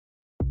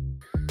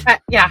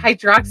Yeah,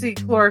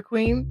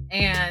 hydroxychloroquine,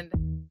 and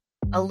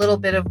a little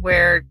bit of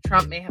where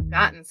Trump may have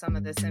gotten some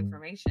of this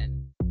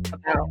information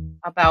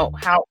about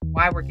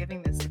why we're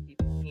giving this to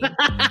people.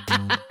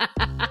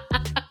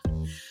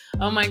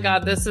 Oh my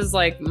God, this is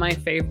like my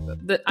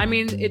favorite. I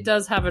mean, it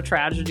does have a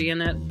tragedy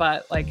in it,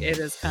 but like it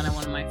is kind of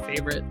one of my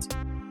favorite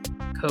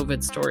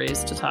COVID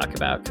stories to talk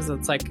about because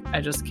it's like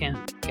I just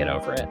can't get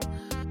over it.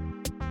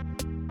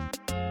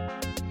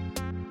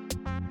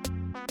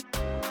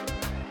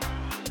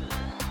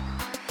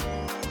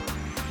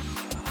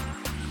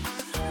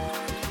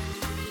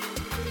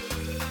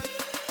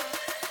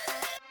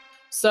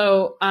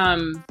 So,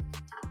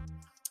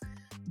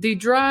 the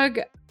drug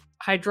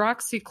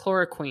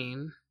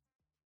hydroxychloroquine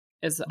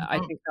is, I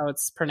think how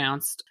it's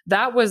pronounced.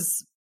 That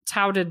was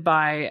touted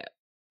by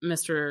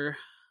Mr.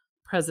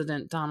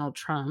 President Donald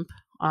Trump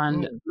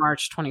on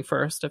March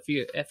 21st,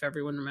 if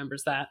everyone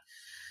remembers that.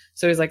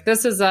 So he's like,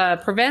 this is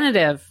a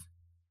preventative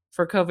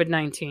for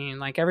COVID-19.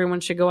 Like everyone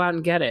should go out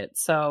and get it.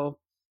 So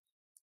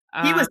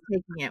he was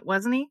taking it,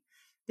 wasn't he?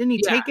 Didn't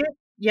he take it?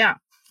 Yeah.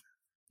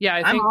 Yeah,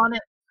 I'm on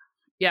it.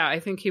 Yeah, I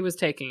think he was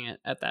taking it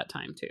at that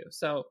time too.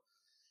 So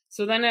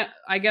then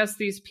I guess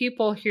these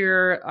people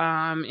here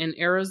in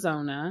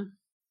Arizona,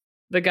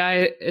 the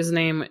guy, his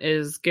name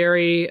is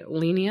Gary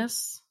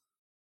Linus,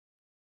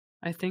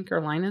 I think,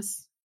 or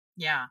Linus.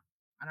 Yeah,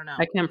 I don't know.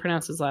 I can't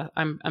pronounce his last.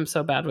 I'm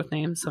so bad with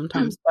names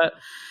sometimes. But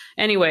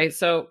anyway,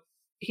 so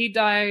he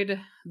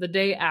died the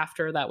day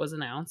after that was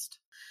announced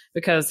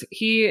because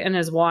he and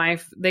his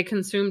wife, they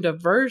consumed a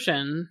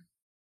version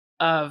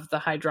of the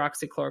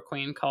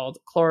hydroxychloroquine called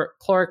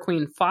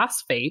chloroquine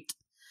phosphate,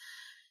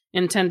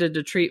 intended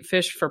to treat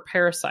fish for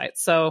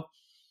parasites. So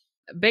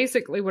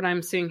basically what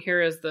I'm seeing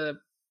here is the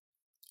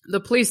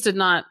police did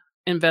not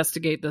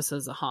investigate this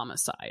as a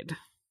homicide.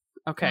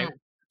 Okay.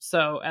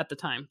 So at the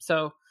time.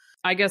 So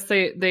I guess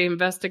they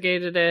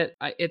investigated it.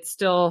 It's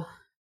still,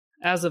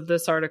 as of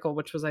this article,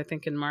 which was I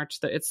think in March,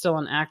 that it's still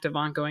an active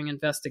ongoing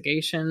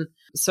investigation.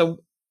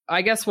 So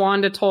I guess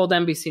Wanda told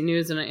NBC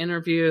News in an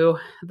interview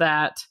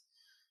that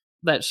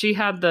she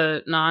had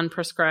the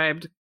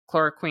non-prescribed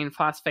chloroquine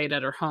phosphate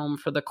at her home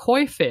for the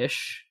koi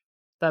fish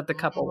that the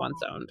couple once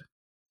owned.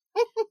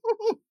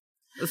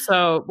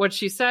 So what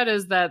she said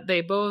is that they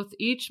both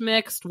each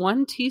mixed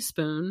 1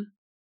 teaspoon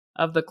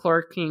of the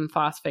chloroquine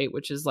phosphate,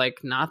 which is like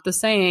not the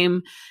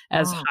same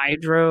as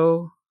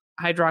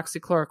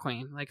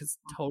hydroxychloroquine. Like it's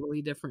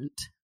totally different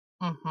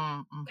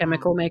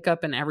chemical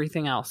makeup and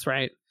everything else,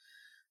 right?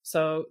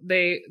 So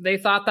they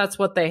thought that's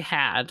what they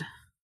had.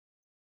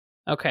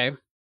 Okay.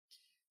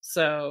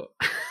 So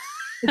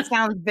it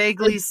sounds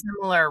vaguely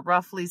similar,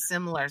 roughly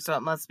similar, so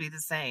it must be the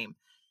same.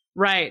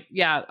 Right.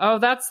 Yeah. Oh,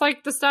 that's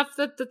like the stuff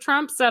that the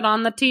Trump said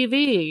on the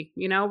TV.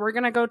 You know, we're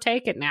going to go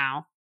take it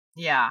now.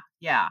 Yeah.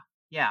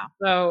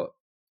 So,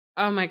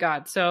 oh my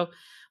God. So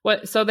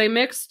they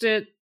mixed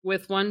it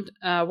with one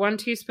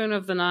teaspoon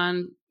of the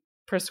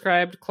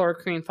non-prescribed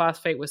chloroquine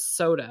phosphate with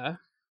soda.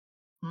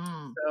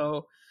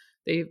 So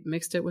they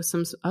mixed it with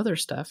some other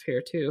stuff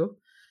here too.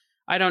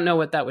 I don't know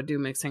what that would do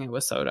mixing it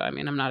with soda. I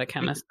mean, I'm not a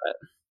chemist, but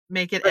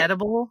make it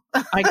edible.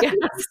 I guess.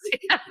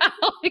 Yeah,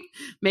 like,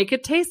 make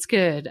it taste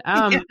good.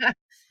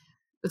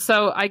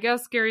 So I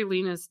guess Gary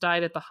Linus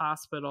died at the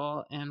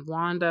hospital and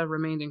Wanda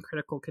remained in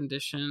critical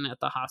condition at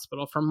the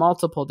hospital for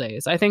multiple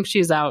days. I think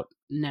she's out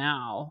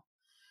now.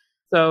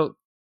 So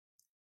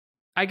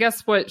I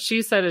guess what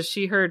she said is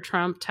she heard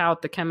Trump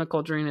tout the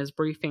chemical during his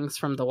briefings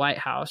from the White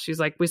House. She's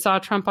like, we saw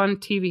Trump on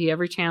TV,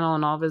 every channel,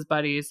 and all of his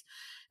buddies,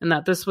 and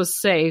that this was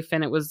safe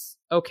and it was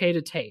okay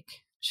to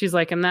take. She's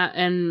like, and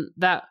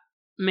that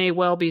may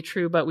well be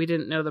true, but we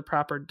didn't know the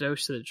proper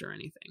dosage or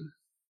anything.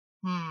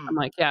 I'm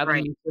like, yeah,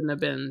 then you shouldn't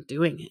have been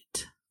doing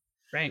it.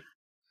 Right.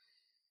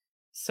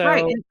 So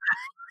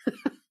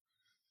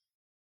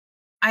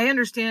I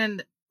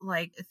understand,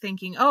 like,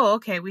 thinking, oh,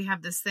 okay, we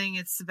have this thing.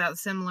 It's about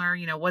similar,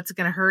 what's it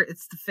going to hurt?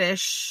 It's the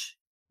fish.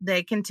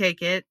 They can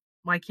take it.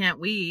 Why can't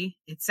we?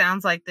 It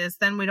sounds like this.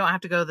 Then we don't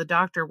have to go to the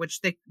doctor,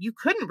 which you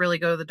couldn't really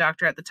go to the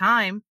doctor at the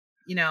time,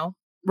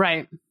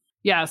 Right.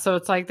 Yeah. So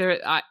it's like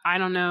I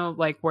don't know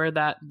like where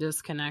that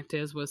disconnect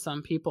is with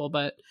some people,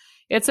 but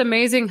it's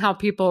amazing how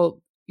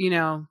people,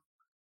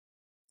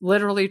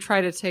 literally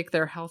try to take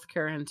their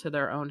healthcare into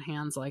their own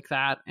hands like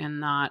that and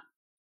not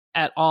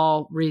at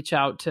all reach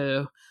out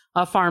to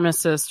a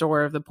pharmacist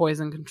or the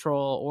poison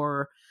control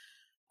or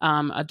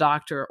a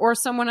doctor or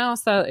someone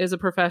else that is a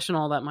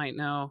professional that might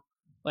know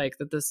like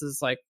that this is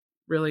like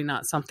really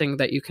not something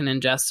that you can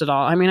ingest at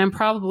all. I mean, I'm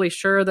probably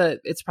sure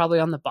that it's probably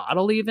on the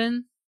bottle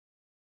even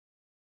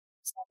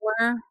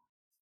somewhere.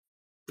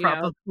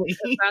 Probably.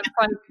 That's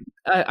like,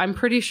 I'm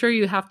pretty sure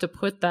you have to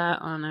put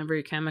that on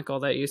every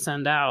chemical that you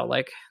send out.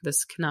 Like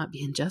this cannot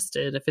be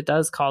ingested. If it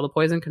does, call the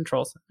poison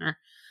control center.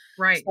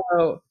 Right.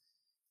 So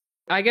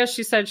I guess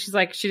she said, she's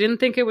like, I didn't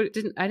think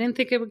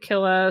it would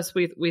kill us.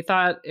 We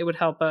thought it would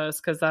help us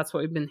because that's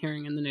what we've been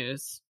hearing in the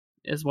news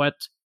is what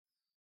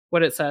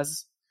it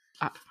says.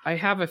 I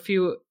have a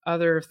few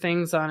other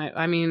things on it.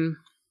 I mean,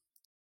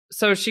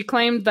 So she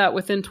claimed that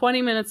within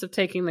 20 minutes of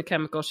taking the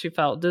chemical, she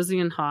felt dizzy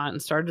and hot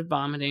and started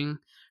vomiting.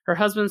 Her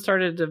husband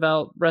started to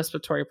develop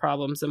respiratory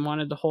problems and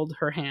wanted to hold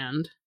her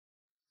hand.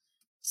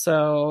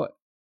 So,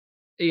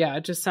 yeah,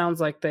 it just sounds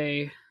like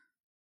they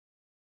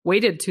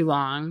waited too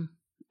long.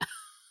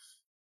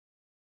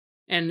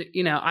 And,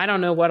 I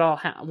don't know what all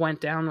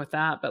went down with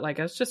that, but like,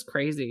 it's just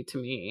crazy to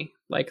me,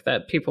 like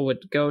that people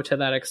would go to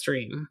that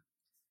extreme.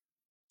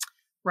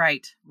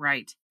 Right.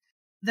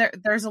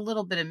 There's a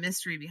little bit of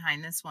mystery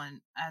behind this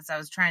one as I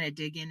was trying to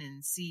dig in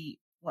and see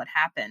what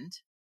happened,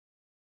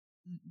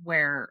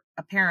 where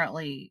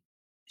apparently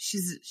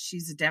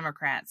she's a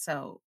Democrat,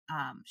 so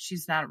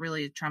she's not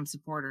really a Trump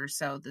supporter,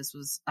 so this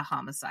was a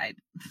homicide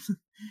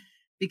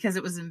because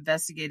it was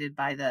investigated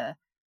by the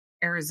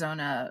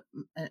Arizona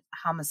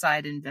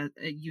homicide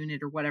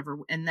unit or whatever,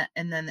 and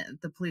then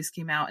the police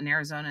came out in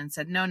Arizona and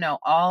said no,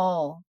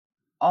 all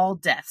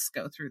deaths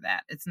go through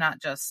that. It's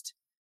not just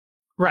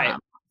right.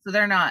 So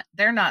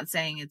they're not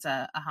saying it's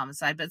a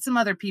homicide, but some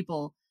other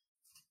people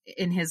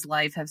in his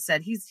life have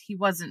said he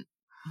wouldn't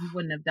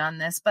have done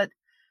this. But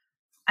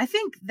I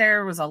think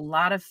there was a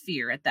lot of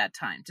fear at that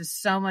time,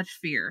 just so much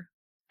fear.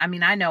 I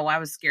mean, I know I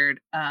was scared.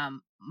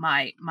 My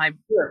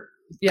sure.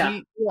 Yeah,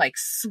 we like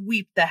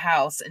sweep the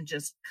house and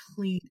just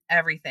clean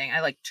everything. I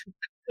like took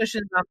the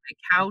cushions off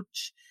my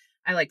couch.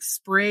 I like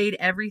sprayed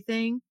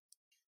everything.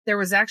 There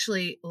was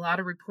actually a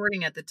lot of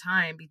reporting at the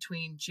time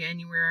between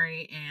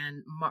January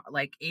and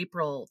like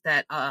April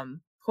that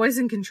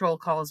poison control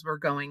calls were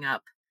going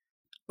up.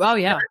 Oh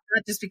yeah.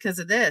 Not just because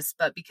of this,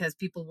 but because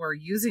people were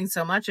using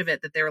so much of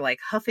it that they were like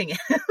huffing it,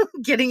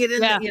 getting it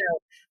in,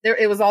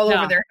 it was all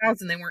over their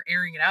house and they weren't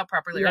airing it out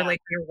properly, or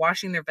like they were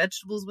washing their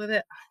vegetables with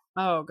it.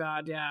 Oh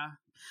God. Yeah.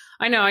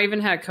 I know. I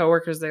even had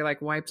coworkers, they like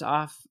wiped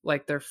off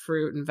like their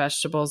fruit and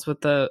vegetables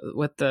with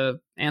the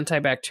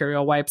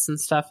antibacterial wipes and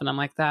stuff. And I'm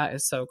like, that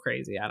is so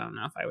crazy. I don't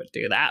know if I would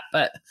do that,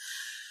 but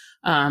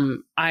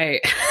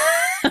I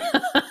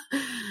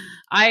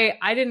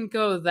I didn't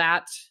go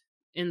that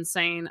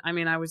insane. I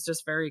mean, I was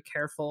just very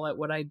careful at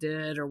what I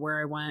did or where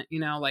I went,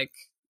 like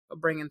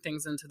bringing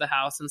things into the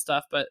house and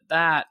stuff. But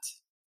that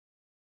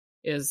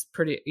is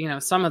pretty,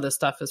 some of the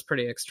stuff is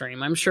pretty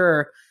extreme. I'm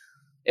sure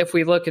if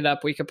we look it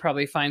up, we could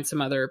probably find some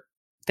other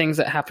things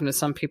that happen to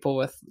some people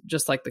with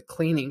just like the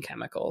cleaning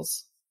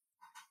chemicals.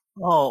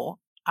 Oh,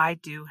 I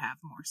do have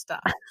more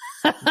stuff.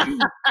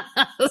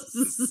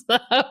 So,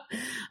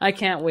 I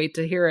can't wait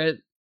to hear it.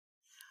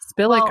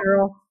 Spill it,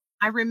 girl.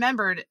 I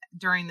remembered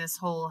during this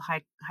whole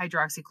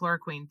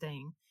hydroxychloroquine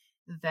thing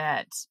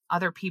that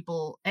other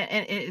people,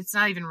 and it's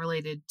not even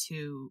related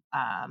to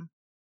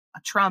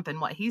Trump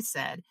and what he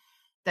said,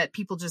 that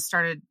people just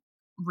started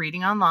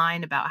reading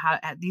online about how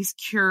these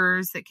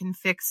cures that can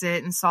fix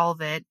it and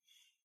solve it.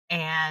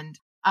 And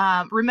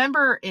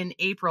remember in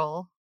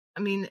April,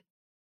 I mean,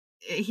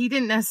 he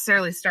didn't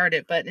necessarily start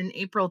it, but in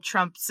April,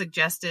 Trump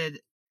suggested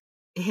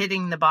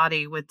hitting the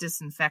body with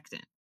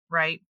disinfectant,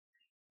 right?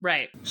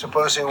 Right.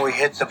 Supposing we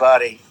hit the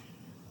body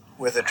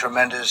with a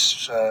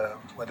tremendous,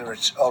 whether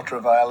it's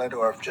ultraviolet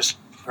or just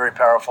very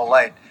powerful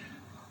light.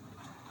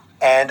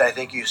 And I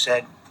think you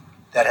said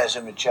that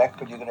hasn't been checked,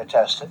 but you're going to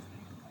test it.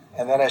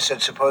 And then I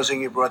said,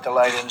 supposing you brought the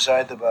light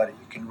inside the body,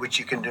 which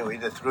you can do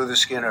either through the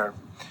skin or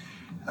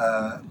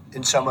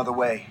in some other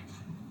way.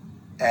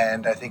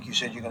 And I think you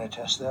said you're going to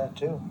test that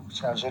too.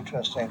 Sounds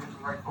interesting.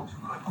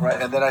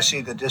 Right, and then I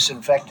see the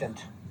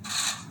disinfectant,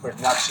 where it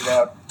knocks it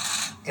out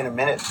in a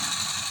minute,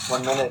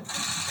 1 minute.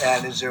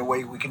 And is there a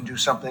way we can do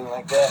something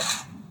like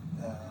that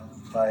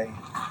by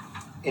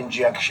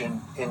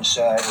injection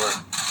inside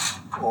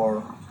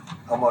or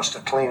almost a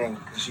cleaning?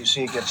 Because you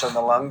see it gets on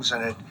the lungs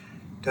and it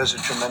does a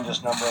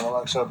tremendous number on the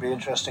lungs. So it'd be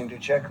interesting to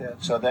check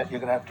that. So that you're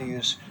going to have to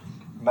use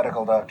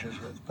medical doctors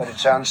with. But it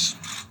sounds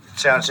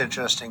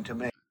interesting to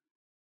me.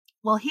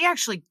 Well, he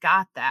actually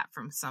got that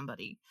from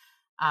somebody.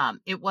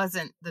 It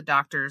wasn't the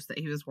doctors that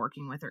he was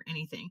working with or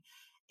anything.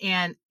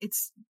 And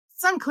it's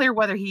unclear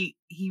whether he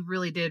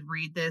really did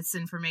read this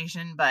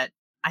information, but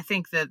I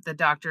think that the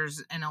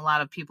doctors and a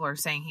lot of people are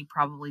saying he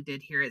probably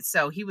did hear it.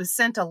 So he was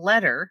sent a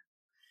letter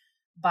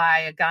by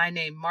a guy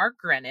named Mark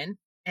Grennan,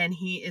 and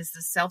he is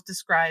the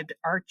self-described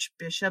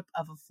archbishop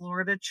of a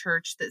Florida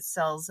church that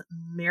sells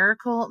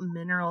Miracle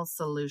Mineral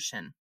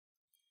Solution.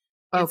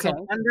 It's a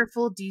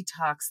wonderful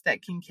detox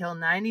that can kill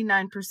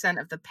 99%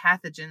 of the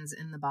pathogens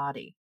in the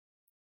body.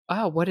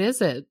 Oh, what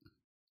is it?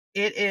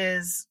 It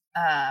is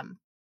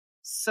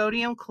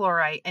sodium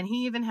chloride, and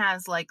he even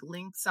has like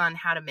links on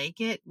how to make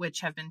it,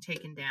 which have been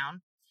taken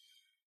down.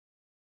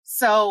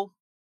 So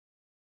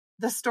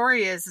the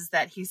story is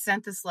that he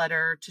sent this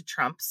letter to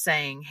Trump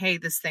saying, hey,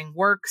 this thing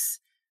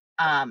works.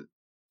 Turns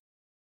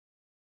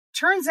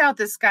out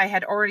this guy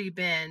had already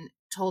been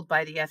told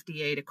by the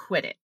FDA to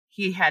quit it.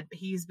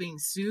 He's being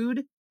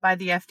sued by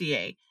the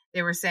FDA.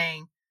 They were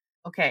saying,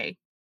 okay,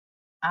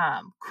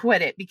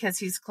 quit it, because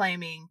he's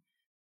claiming,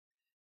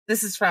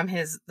 this is from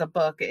the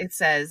book. It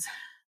says,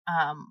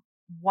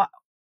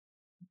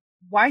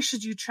 why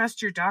should you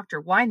trust your doctor?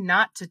 Why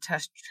not to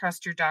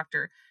trust your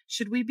doctor?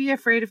 Should we be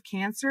afraid of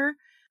cancer?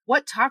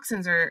 what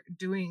toxins are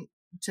doing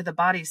to the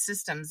body's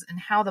systems and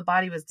how the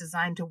body was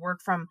designed to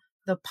work from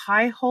the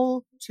pie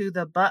hole to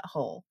the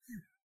butthole.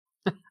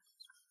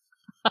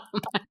 Oh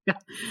my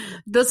God.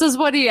 This is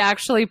what he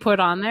actually put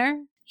on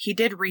there? He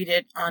did read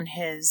it on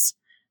his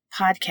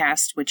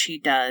podcast, which he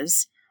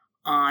does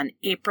on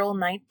April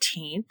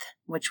 19th,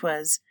 which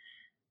was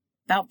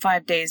about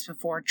 5 days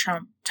before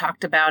Trump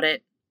talked about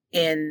it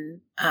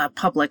in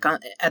public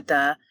at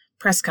the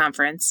press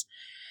conference.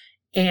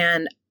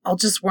 And I'll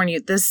just warn you,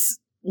 this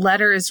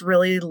letter is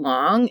really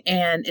long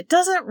and it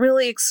doesn't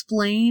really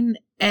explain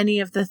any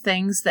of the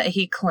things that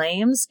he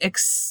claims.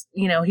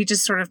 He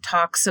just sort of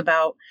talks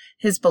about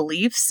his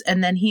beliefs,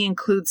 and then he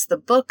includes the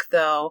book,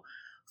 though,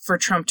 for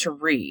Trump to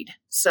read.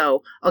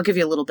 So I'll give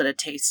you a little bit of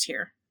taste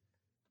here.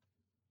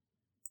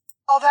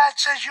 All that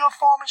says your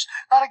form is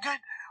not a good.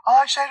 All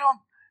I say to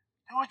him,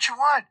 do what you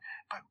want,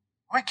 but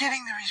we're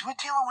dealing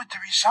with the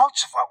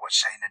results of what we're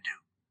saying to do.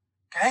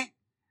 Okay?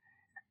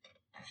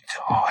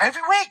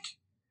 Every week.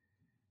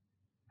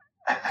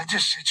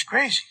 It's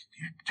crazy.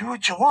 You do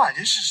what you want.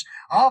 This is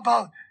all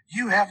about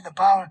you having the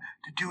power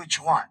to do what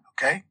you want.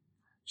 Okay?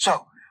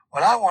 So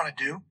what I want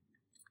to do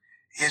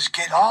is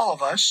get all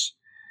of us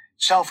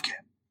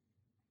self-care.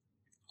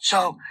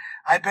 So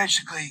I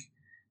basically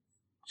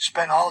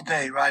spent all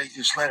day writing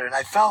this letter, and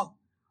I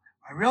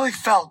really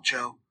felt,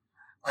 Joe,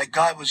 like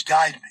God was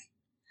guiding me.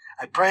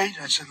 I prayed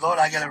and I said, Lord,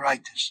 I got to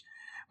write this.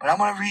 But I'm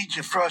going to read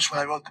you first what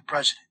I wrote the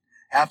president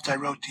after I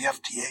wrote the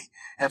FDA,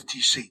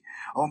 FTC.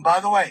 Oh, and by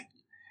the way,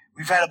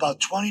 we've had about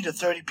 20 to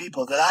 30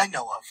 people that I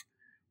know of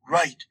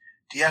write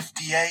the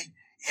FDA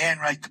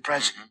and write the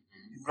president.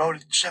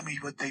 Send me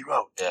what they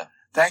wrote. Yeah.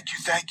 Thank you.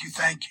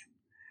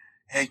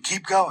 And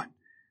keep going.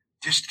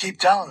 Just keep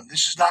telling them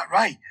this is not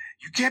right.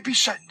 You can't be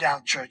shutting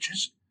down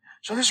churches.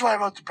 So this is what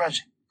I wrote to the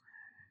president.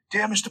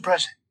 Dear Mr.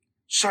 President,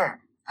 sir,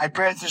 I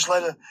pray that this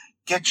letter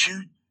gets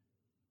you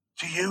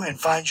to you and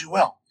finds you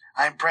well.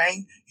 I am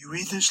praying you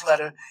read this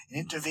letter and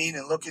intervene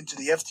and look into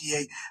the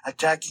FDA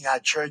attacking our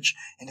church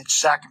and its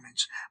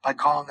sacraments by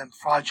calling them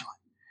fraudulent.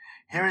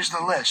 Here is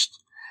the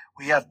list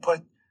we have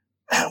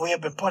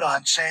been put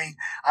on saying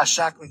our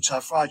sacraments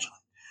are fraudulent.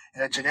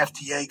 And it's an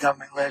FDA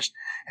government list,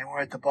 and we're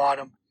at the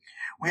bottom.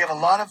 We have a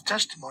lot of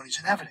testimonies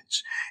and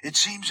evidence. It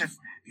seems if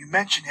you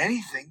mention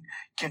anything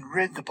can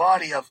rid the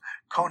body of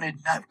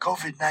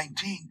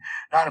COVID-19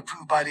 not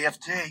approved by the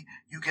FDA,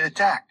 you get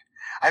attacked.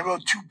 I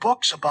wrote 2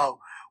 books about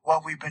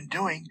what we've been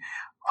doing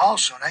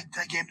also, and I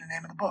gave him the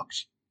name of the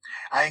books.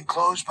 I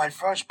enclosed my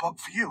first book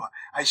for you.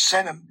 I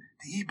sent him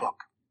the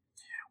ebook.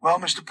 Well,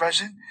 Mr.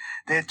 President,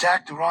 they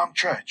attacked the wrong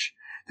church,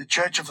 the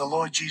Church of the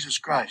Lord Jesus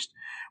Christ.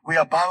 We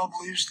are Bible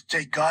believers to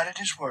take God at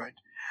His word.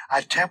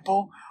 Our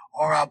temple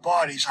or our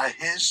bodies are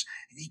His,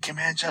 and He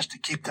commands us to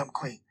keep them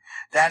clean.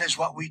 That is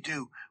what we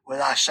do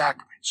with our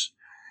sacraments.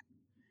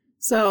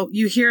 So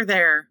you hear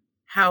there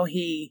how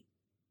he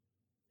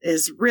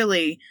is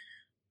really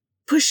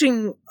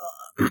pushing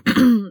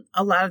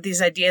a lot of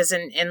these ideas.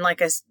 And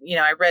like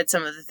I read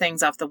some of the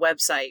things off the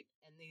website.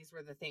 And these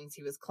were the things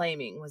he was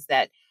claiming, was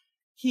that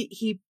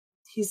he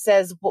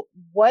says,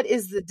 what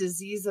is the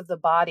disease of the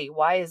body?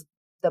 Why is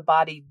the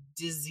body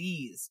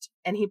diseased?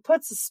 And he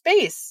puts a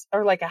space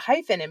or like a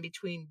hyphen in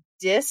between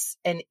dis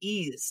and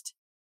eased.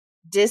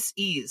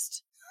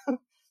 Diseased.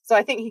 So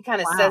I think he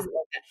kind of says it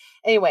like that.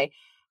 Anyway,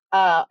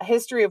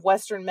 history of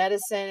Western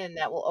medicine, and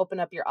that will open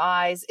up your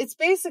eyes. It's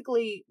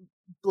basically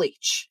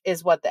bleach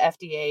is what the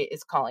FDA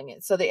is calling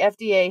it. So the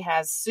FDA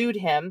has sued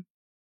him,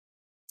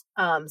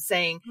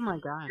 saying, oh my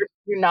God,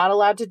 you're not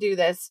allowed to do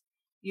this.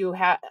 You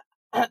have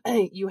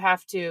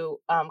to,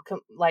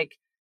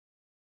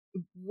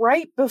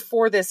 right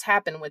before this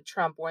happened with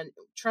Trump, when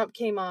Trump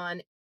came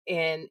on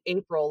in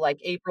April, like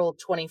April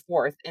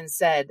 24th, and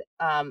said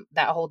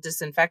that whole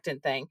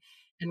disinfectant thing.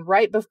 And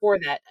right before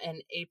that,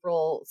 in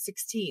April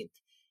 16th,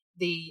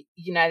 the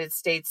United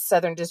States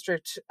Southern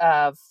District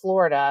of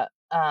Florida,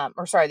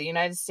 the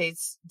United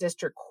States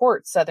District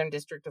Court, Southern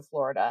District of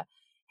Florida,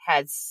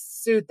 had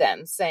sued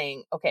them,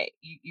 saying, okay,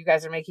 you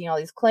guys are making all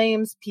these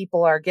claims.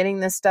 People are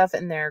getting this stuff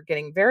and they're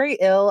getting very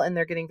ill and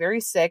they're getting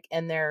very sick,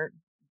 and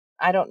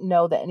I don't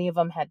know that any of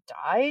them had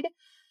died,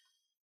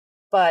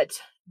 but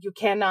you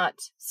cannot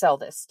sell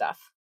this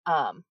stuff.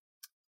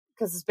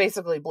 Because it's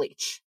basically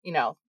bleach,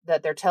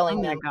 that they're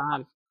telling them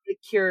God. It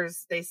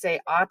cures, they say,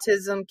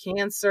 autism,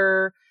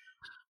 cancer.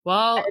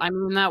 Well, I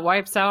mean, that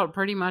wipes out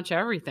pretty much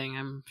everything,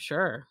 I'm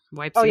sure.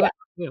 Wipes you out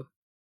too.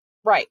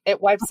 Right.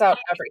 It wipes out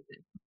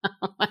everything.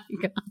 Oh my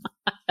God.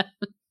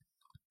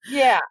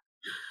 Yeah.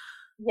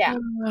 Yeah.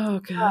 Oh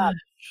God.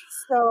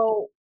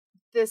 So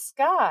this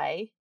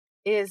guy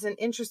is an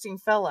interesting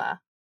fella.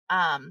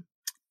 I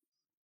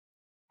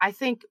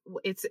think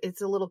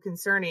it's a little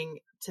concerning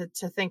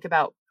to think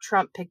about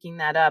Trump picking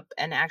that up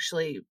and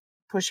actually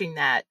pushing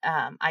that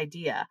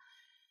idea,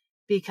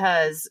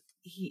 because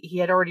he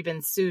had already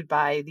been sued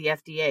by the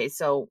FDA.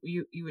 So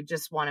you would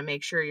just want to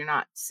make sure you're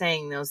not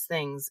saying those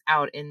things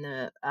out in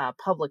the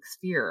public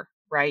sphere,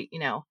 right?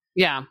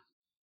 Yeah.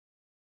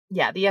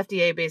 Yeah, the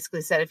FDA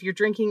basically said if you're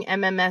drinking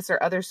MMS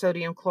or other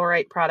sodium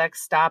chloride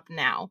products, stop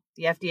now.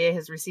 The FDA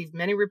has received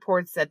many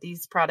reports that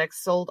these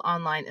products sold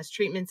online as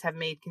treatments have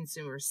made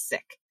consumers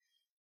sick.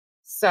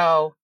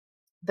 So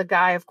the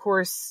guy, of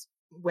course,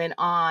 went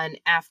on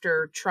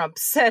after Trump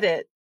said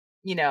it.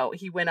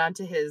 He went on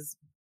to his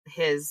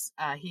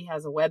he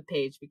has a web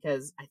page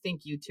because I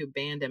think YouTube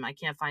banned him. I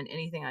can't find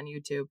anything on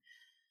YouTube.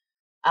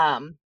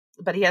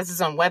 But he has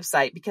his own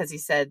website because he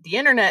said the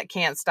internet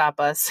can't stop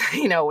us,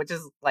 which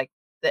is like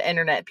the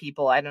internet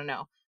people. I don't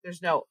know.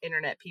 There's no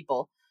internet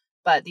people,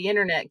 but the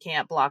internet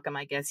can't block him.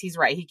 I guess he's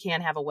right. He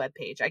can't have a web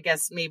page. I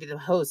guess maybe the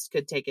host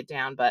could take it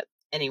down, but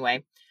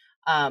anyway,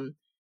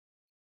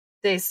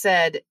 they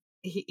said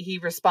he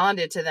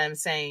responded to them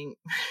saying,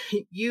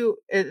 you,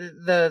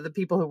 the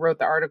people who wrote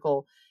the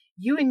article,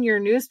 you and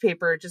your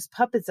newspaper are just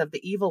puppets of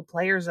the evil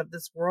players of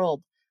this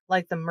world,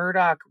 like the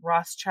Murdoch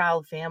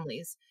Rothschild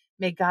families.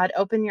 May God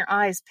open your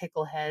eyes,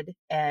 picklehead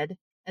Ed,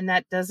 and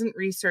that doesn't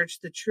research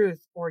the truth,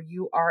 or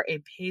you are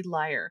a paid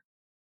liar.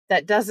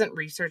 That doesn't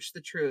research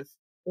the truth,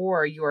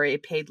 or you are a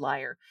paid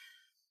liar.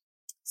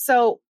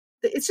 So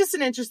it's just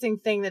an interesting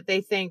thing that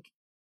they think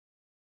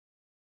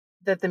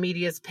that the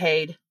media is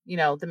paid,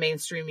 the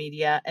mainstream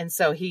media. And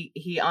so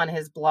he on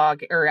his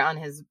blog or on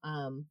his,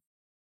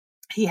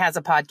 he has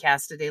a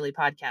podcast, a daily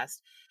podcast,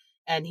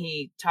 and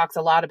he talks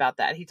a lot about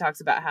that. He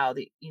talks about how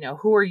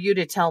who are you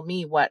to tell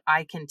me what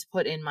I can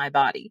put in my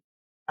body?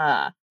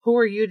 Who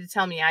are you to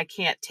tell me I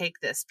can't take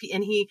this?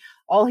 And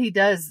all he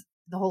does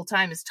the whole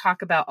time is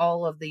talk about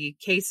all of the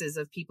cases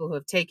of people who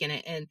have taken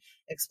it and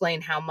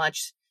explain how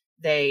much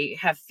they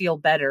feel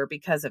better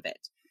because of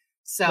it.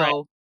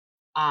 So,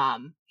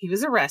 he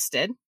was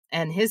arrested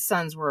and his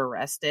sons were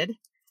arrested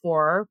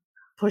for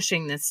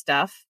pushing this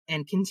stuff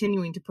and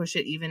continuing to push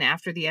it even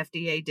after the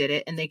FDA did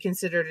it. And they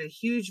considered it a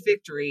huge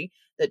victory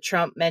that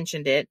Trump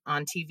mentioned it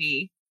on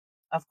TV.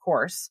 Of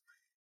course,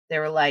 they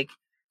were like,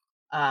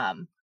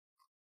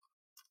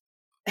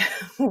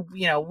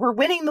 we're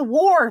winning the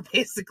war,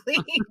 basically.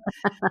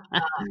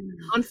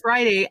 On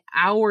Friday,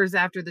 hours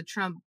after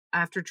Trump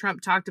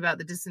talked about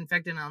the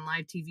disinfectant on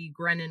live TV,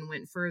 Brennan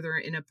went further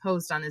in a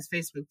post on his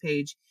Facebook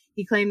page.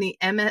 He claimed the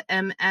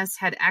MMS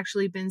had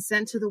actually been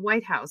sent to the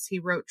White House. He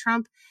wrote,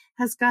 Trump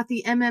has got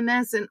the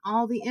MMS and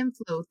all the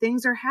inflow.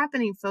 Things are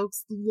happening,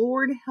 folks.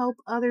 Lord help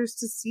others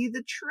to see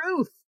the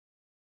truth.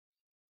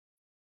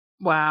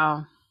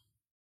 Wow.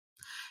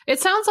 It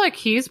sounds like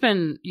he's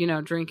been,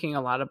 drinking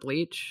a lot of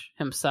bleach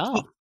himself.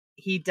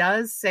 He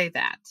does say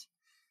that.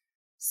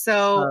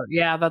 So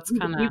yeah, that's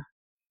kind of.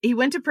 He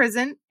went to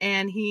prison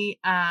and he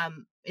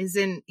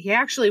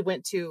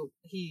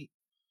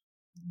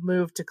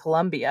moved to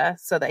Colombia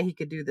so that he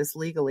could do this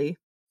legally.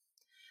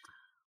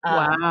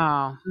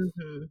 Wow.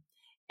 Mm-hmm.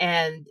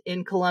 And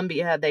in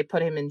Colombia, they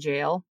put him in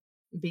jail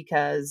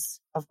because,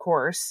 of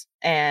course,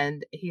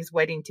 and he's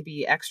waiting to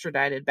be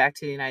extradited back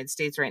to the United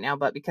States right now,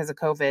 but because of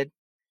COVID,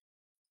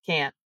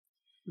 can't.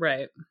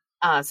 Right.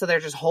 So they're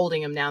just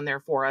holding him down there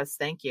for us.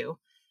 Thank you.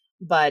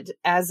 But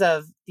as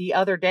of the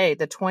other day,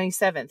 the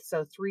 27th,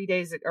 so 3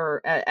 days,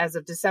 or as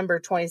of December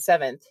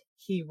 27th,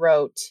 he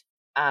wrote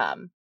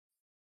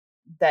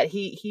that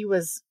he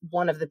was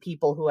one of the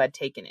people who had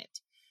taken it.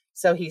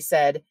 So he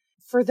said,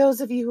 for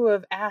those of you who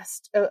have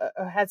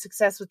had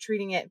success with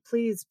treating it,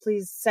 please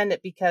send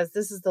it, because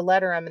this is the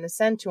letter I'm going to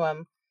send to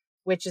him,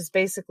 which is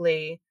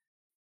basically,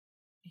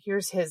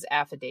 here's his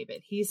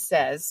affidavit. He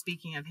says,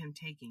 speaking of him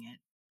taking it,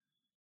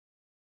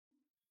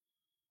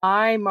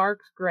 I,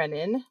 Mark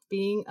Brennan,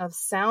 being of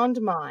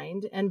sound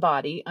mind and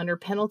body, under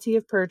penalty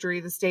of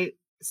perjury, state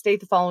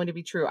the following to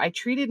be true. I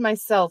treated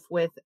myself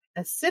with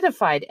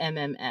acidified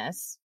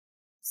MMS,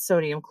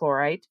 sodium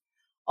chloride,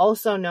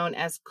 also known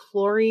as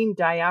chlorine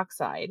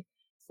dioxide,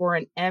 for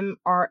an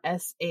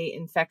MRSA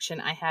infection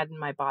I had in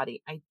my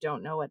body. I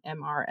don't know what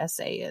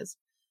MRSA is.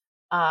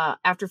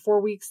 After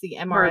 4 weeks, the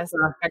MRSA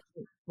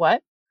infection.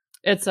 What?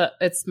 It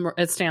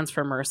stands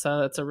for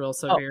MRSA. It's a real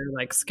severe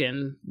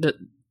skin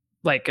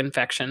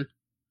infection.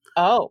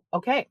 Oh,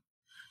 okay.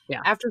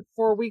 Yeah. After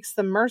 4 weeks,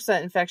 the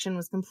MRSA infection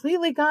was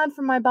completely gone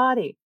from my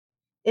body.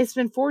 It's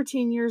been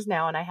 14 years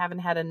now, and I haven't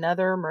had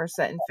another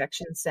MRSA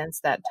infection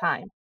since that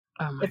time.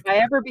 If I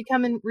ever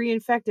become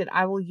reinfected,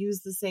 I will use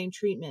the same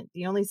treatment.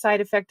 The only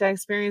side effect I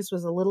experienced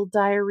was a little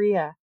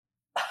diarrhea,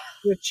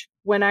 which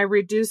when I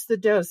reduced the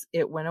dose,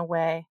 it went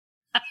away.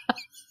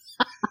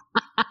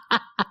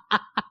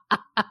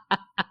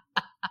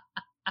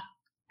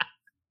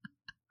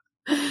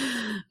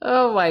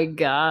 Oh my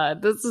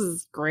God, this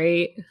is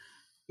great.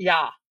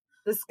 Yeah,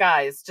 this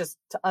guy is just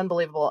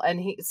unbelievable. And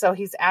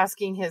he's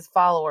asking his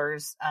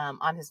followers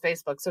on his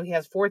Facebook. So he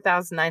has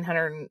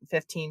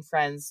 4,915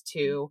 friends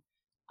to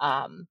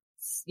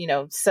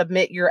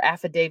submit your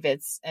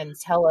affidavits and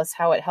tell us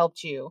how it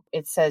helped you.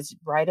 It says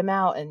write them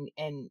out, and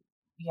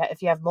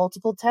if you have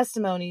multiple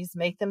testimonies,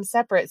 make them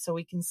separate so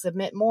we can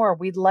submit more.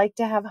 We'd like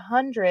to have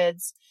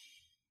hundreds.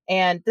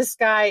 And this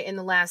guy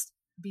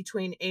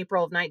between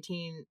April of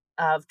 2019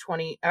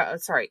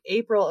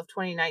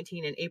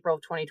 and April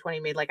of 2020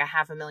 made like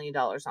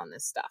 $500,000 on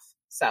this stuff.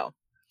 So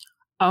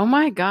Oh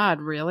my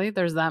God, really?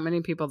 There's that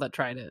many people that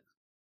tried it.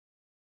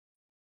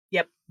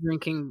 Yep.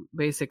 Drinking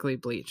basically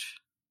bleach.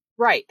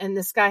 Right. And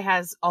this guy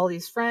has all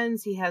these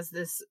friends. He has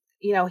this,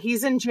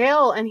 he's in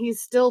jail and he's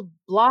still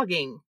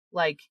blogging.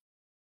 Like,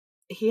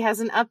 he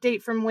has an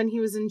update from when he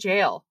was in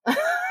jail.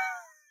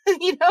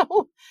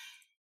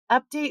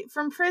 Update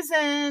from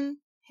prison.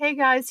 Hey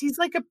guys, he's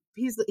like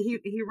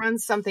he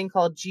runs something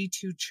called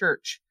G2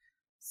 Church.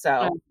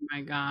 So, oh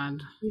my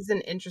God, he's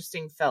an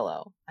interesting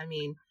fellow. I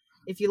mean,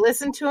 if you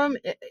listen to him,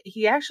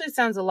 he actually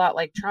sounds a lot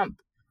like Trump.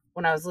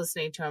 When I was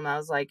listening to him, I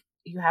was like,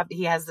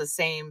 he has the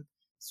same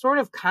sort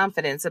of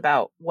confidence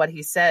about what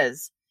he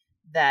says,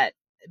 that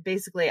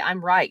basically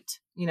I'm right.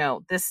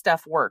 This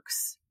stuff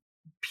works,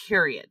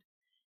 period.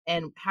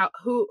 And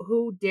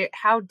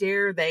how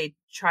dare they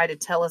try to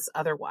tell us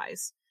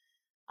otherwise?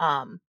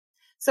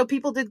 So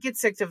people did get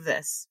sick of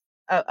this,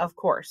 of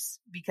course,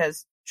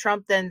 because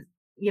Trump then,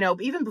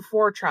 even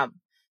before Trump,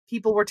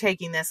 people were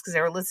taking this because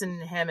they were listening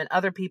to him and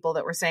other people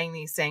that were saying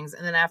these things.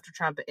 And then after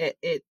Trump,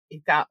 it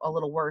got a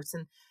little worse.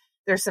 And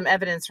there's some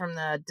evidence from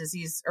the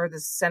disease or the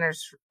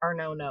centers, or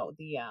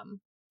the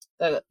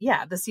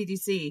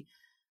CDC,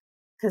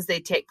 because they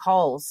take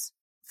calls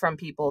from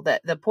people,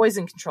 that the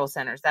poison control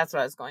centers, that's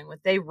what I was going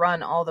with. They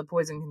run all the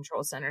poison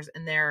control centers,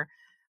 and their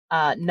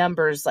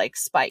numbers like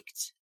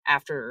spiked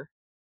after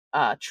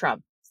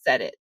Trump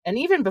said it. And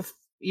even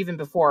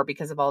before,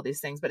 because of all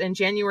these things. But in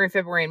January,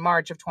 February, and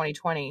March of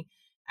 2020,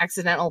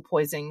 accidental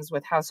poisonings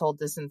with household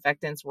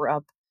disinfectants were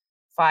up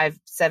 5%,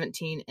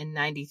 17%, and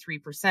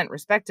 93%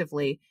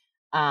 respectively,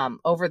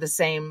 over the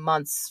same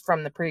months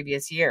from the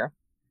previous year.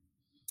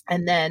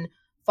 And then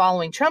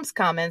following Trump's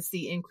comments,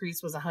 the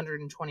increase was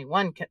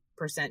 121%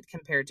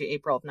 compared to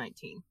April of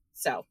 19.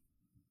 So,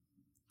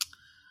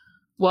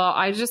 well,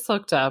 I just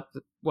looked up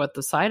what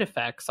the side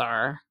effects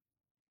are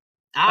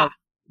of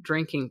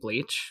drinking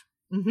bleach.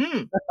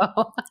 Mm-hmm.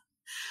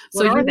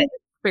 So you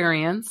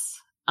experience,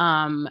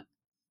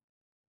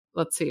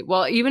 let's see.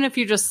 Well, even if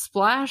you just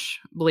splash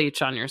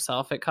bleach on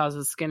yourself, it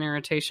causes skin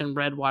irritation,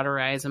 red water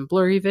eyes, and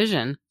blurry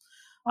vision.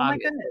 Oh my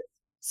goodness.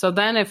 So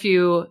then if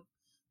you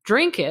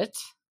drink it,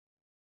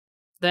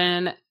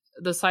 then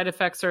the side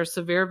effects are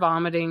severe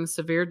vomiting,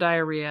 severe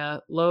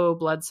diarrhea, low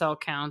blood cell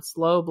counts,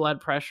 low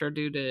blood pressure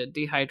due to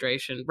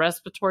dehydration,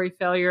 respiratory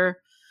failure,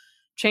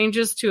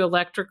 changes to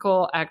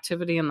electrical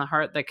activity in the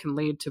heart that can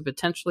lead to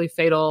potentially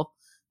fatal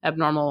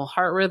abnormal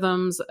heart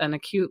rhythms, and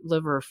acute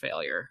liver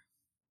failure.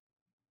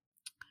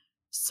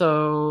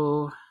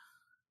 So,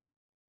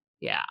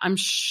 yeah, I'm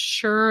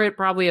sure it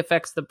probably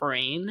affects the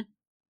brain.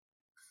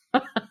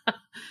 I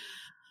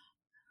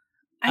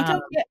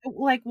don't get,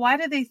 like, why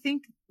do they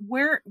think,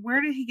 where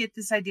did he get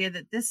this idea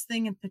that this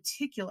thing in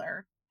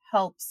particular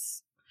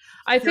helps?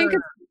 I think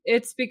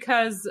it's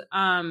because,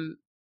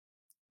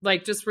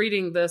 like, just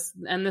reading this,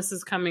 and this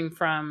is coming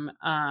from,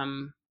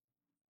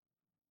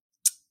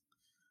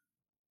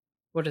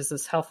 what is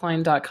this,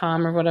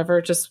 healthline.com or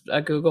whatever, just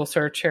a Google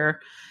search here.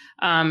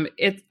 I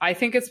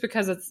think it's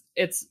because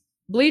it's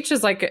bleach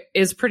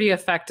is pretty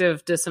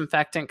effective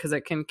disinfectant, because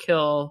it can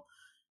kill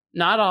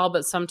not all,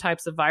 but some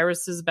types of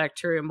viruses,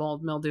 bacteria,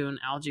 mold, mildew, and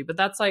algae. But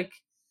that's like,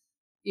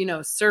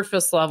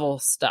 surface level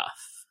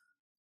stuff.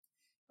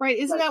 Right.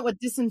 Isn't that what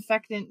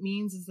disinfectant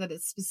means? Is that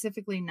it's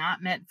specifically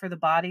not meant for the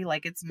body?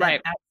 Like, it's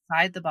meant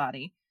outside the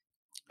body.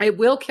 It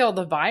will kill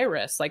the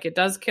virus. Like, it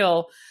does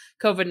kill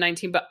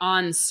COVID-19, but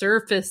on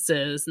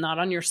surfaces, not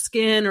on your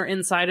skin or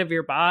inside of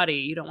your body.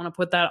 You don't want to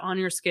put that on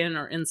your skin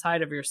or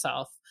inside of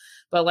yourself.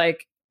 But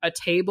like a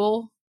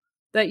table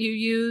that you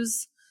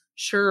use,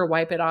 sure,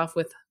 wipe it off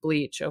with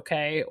bleach,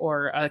 okay?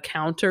 Or a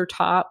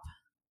countertop.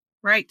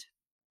 Right.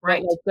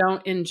 But like,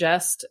 don't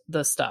ingest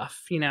the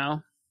stuff,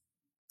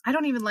 I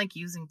don't even like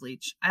using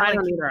bleach. I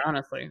don't either,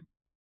 honestly.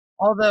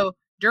 Although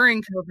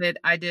during COVID,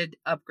 I did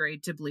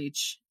upgrade to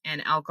bleach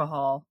and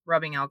alcohol,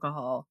 rubbing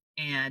alcohol,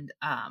 and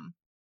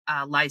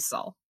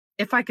Lysol,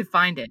 if I could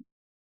find it.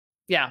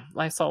 Yeah,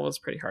 Lysol was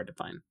pretty hard to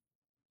find.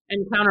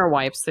 And counter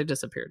wipes, they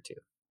disappeared too.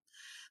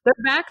 They're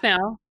back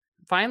now.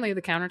 Finally,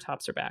 the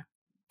countertops are back.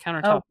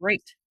 Oh,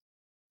 great.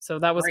 So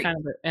that was kind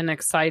of an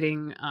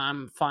exciting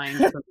find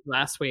from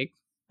last week.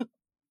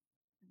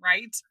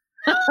 Right.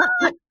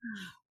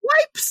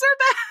 Wipes are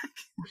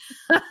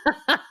back.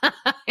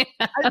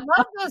 I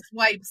love those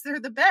wipes.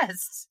 They're the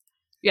best.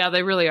 Yeah,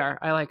 they really are.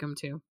 I like them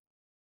too.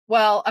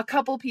 Well, a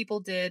couple people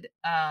did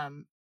not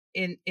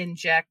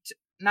inject,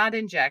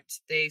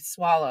 they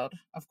swallowed,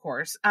 of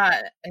course.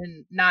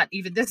 And not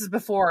even, this is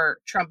before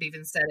Trump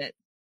even said it.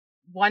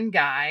 One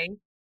guy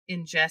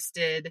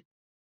ingested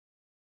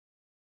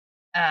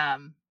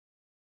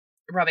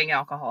rubbing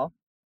alcohol.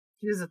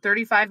 He was a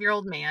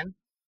 35-year-old man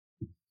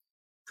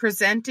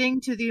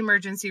presenting to the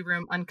emergency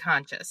room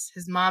unconscious.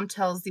 His mom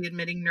tells the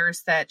admitting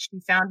nurse that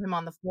she found him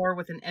on the floor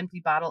with an empty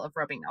bottle of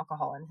rubbing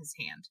alcohol in his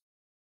hand.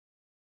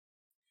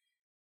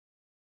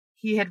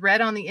 He had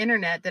read on the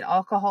internet that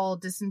alcohol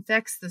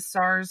disinfects the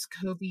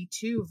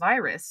SARS-CoV-2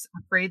 virus,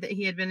 afraid that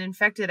he had been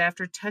infected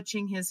after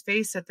touching his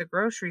face at the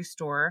grocery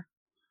store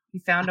He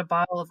found a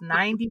bottle of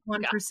 91%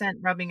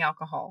 rubbing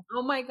alcohol.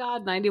 Oh my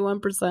God,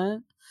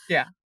 91%?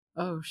 Yeah.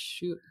 Oh,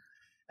 shoot.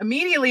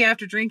 Immediately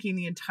after drinking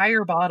the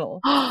entire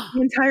bottle,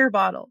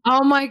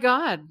 Oh my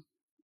God.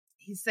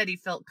 he said he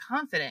felt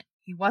confident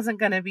he wasn't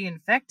going to be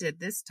infected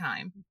this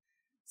time.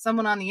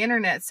 Someone on the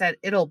internet said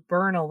it'll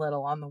burn a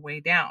little on the way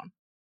down.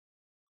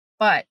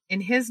 But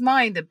in his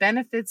mind, the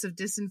benefits of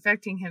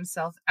disinfecting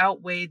himself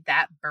outweighed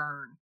that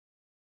burn.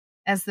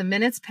 As the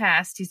minutes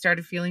passed, he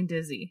started feeling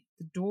dizzy.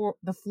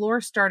 The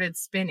floor started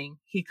spinning.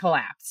 He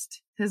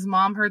collapsed. His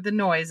mom heard the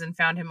noise and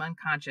found him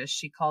unconscious.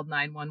 She called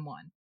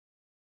 911.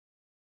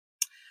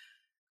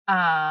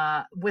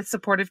 With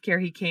supportive care,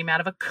 he came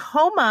out of a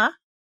coma.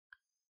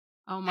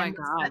 Oh my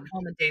God. Sent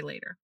home a day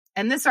later.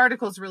 And this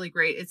article is really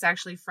great. It's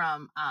actually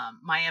from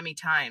Miami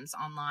Times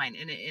online,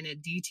 and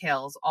it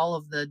details all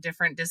of the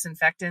different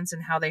disinfectants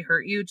and how they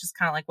hurt you, just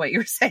kind of like what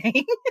you're saying.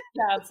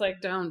 Yeah, it's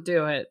like, don't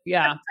do it.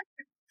 Yeah.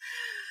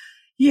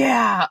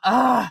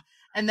 Yeah.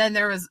 And then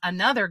there was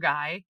another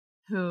guy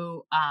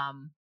who,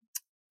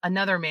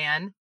 another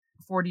man,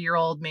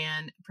 40-year-old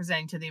man,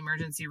 presenting to the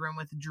emergency room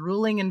with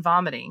drooling and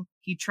vomiting.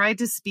 He tried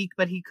to speak,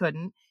 but he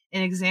couldn't.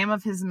 An exam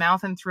of his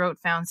mouth and throat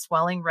found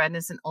swelling,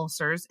 redness, and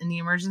ulcers. In the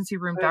emergency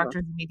room,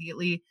 doctors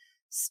immediately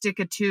stick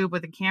a tube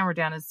with a camera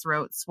down his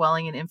throat.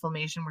 Swelling and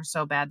inflammation were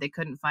so bad they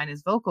couldn't find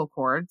his vocal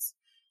cords.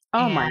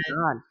 Oh my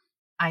God.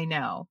 I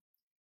know.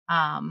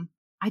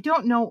 I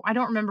don't know. I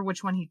don't remember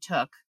which one he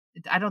took.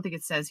 I don't think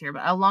it says here,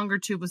 but a longer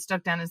tube was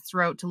stuck down his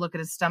throat to look at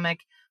his stomach.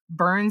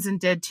 Burns and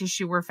dead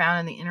tissue were found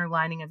in the inner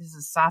lining of his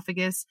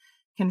esophagus,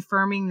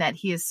 confirming that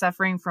he is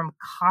suffering from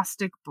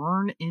caustic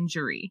burn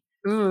injury.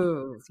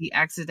 Ooh. He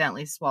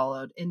accidentally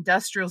swallowed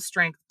industrial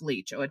strength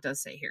bleach. Oh, it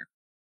does say here.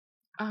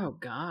 Oh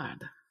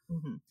God.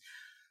 Mm-hmm.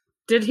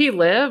 Did he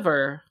live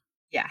or?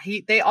 Yeah,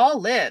 they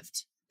all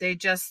lived. They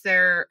just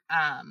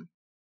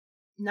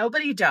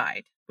nobody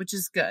died, which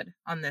is good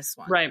on this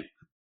one. Right.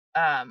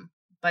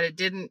 But it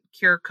didn't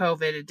cure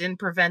COVID. It didn't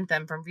prevent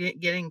them from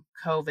getting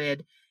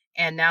COVID.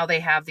 And now they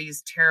have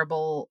these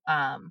terrible,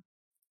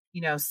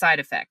 side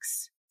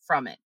effects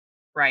from it.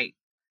 Right.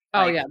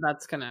 Oh yeah.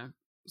 That's going to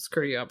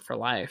screw you up for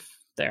life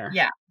there.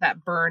 Yeah.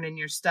 That burn in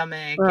your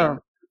stomach. Oh, and,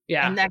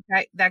 yeah. And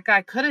that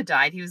guy could have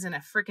died. He was in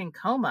a freaking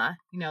coma.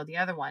 The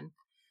other one.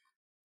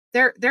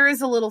 There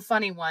is a little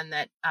funny one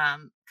that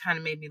kind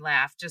of made me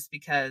laugh just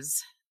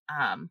because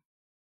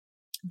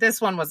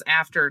this one was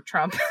after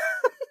Trump.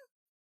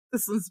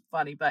 This one's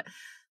funny, but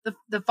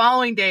the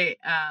following day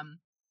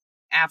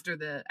after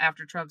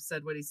Trump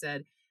said what he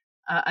said,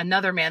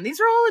 another man,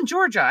 these are all in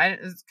Georgia.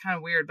 It's kind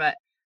of weird, but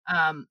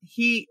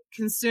he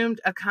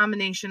consumed a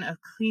combination of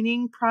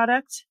cleaning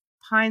product,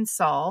 Pine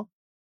Sol,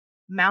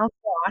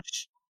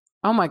 mouthwash.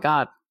 Oh my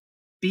God.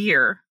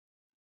 Beer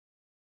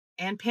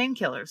and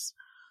painkillers.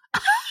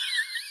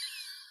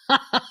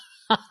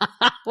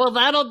 Well,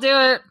 that'll do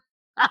it.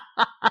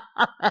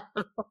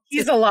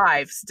 He's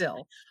alive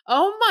still.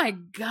 Oh my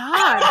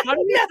God. How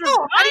do you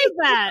survive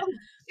that?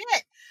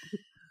 Shit.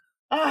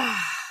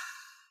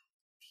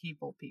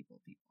 People.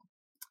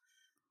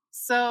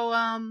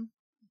 So,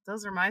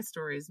 those are my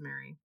stories,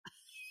 Mary.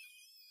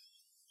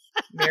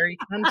 Mary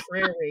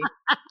Contrary.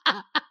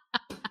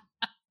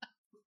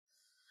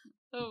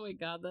 Oh my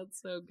God,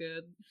 that's so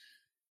good.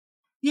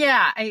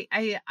 Yeah,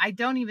 I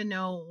don't even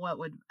know what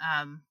would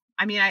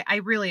I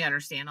really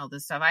understand all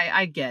this stuff.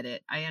 I get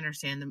it. I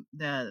understand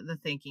the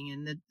thinking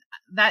and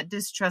that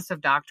distrust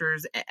of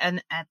doctors.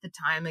 And at the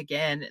time,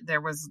 again,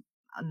 there's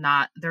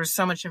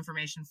so much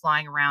information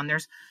flying around.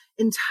 There's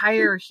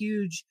entire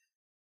huge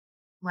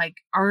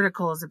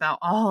articles about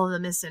all the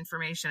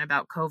misinformation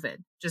about COVID,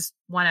 just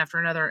one after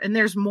another. And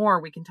there's more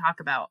we can talk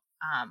about.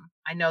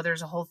 I know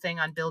there's a whole thing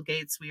on Bill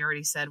Gates we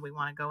already said we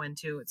want to go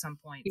into at some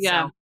point.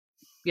 Yeah. So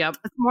yep.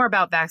 It's more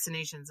about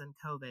vaccinations and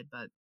COVID,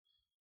 but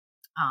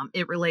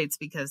it relates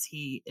because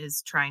he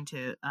is trying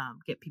to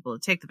get people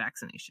to take the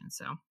vaccination.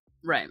 So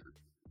right.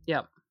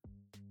 Yep.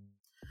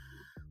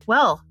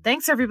 Well,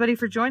 thanks everybody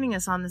for joining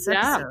us on this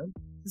episode.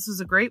 This was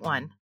a great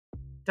one.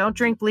 Don't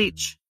drink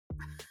bleach.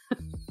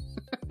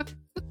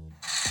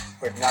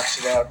 It knocks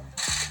it out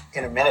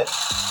in a minute,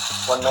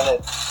 1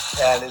 minute.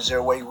 And is there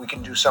a way we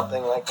can do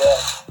something like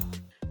that?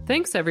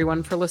 Thanks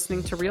everyone for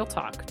listening to Real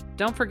Talk.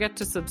 Don't forget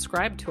to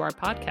subscribe to our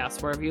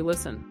podcast wherever you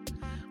listen.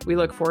 We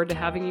look forward to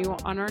having you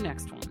on our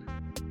next one.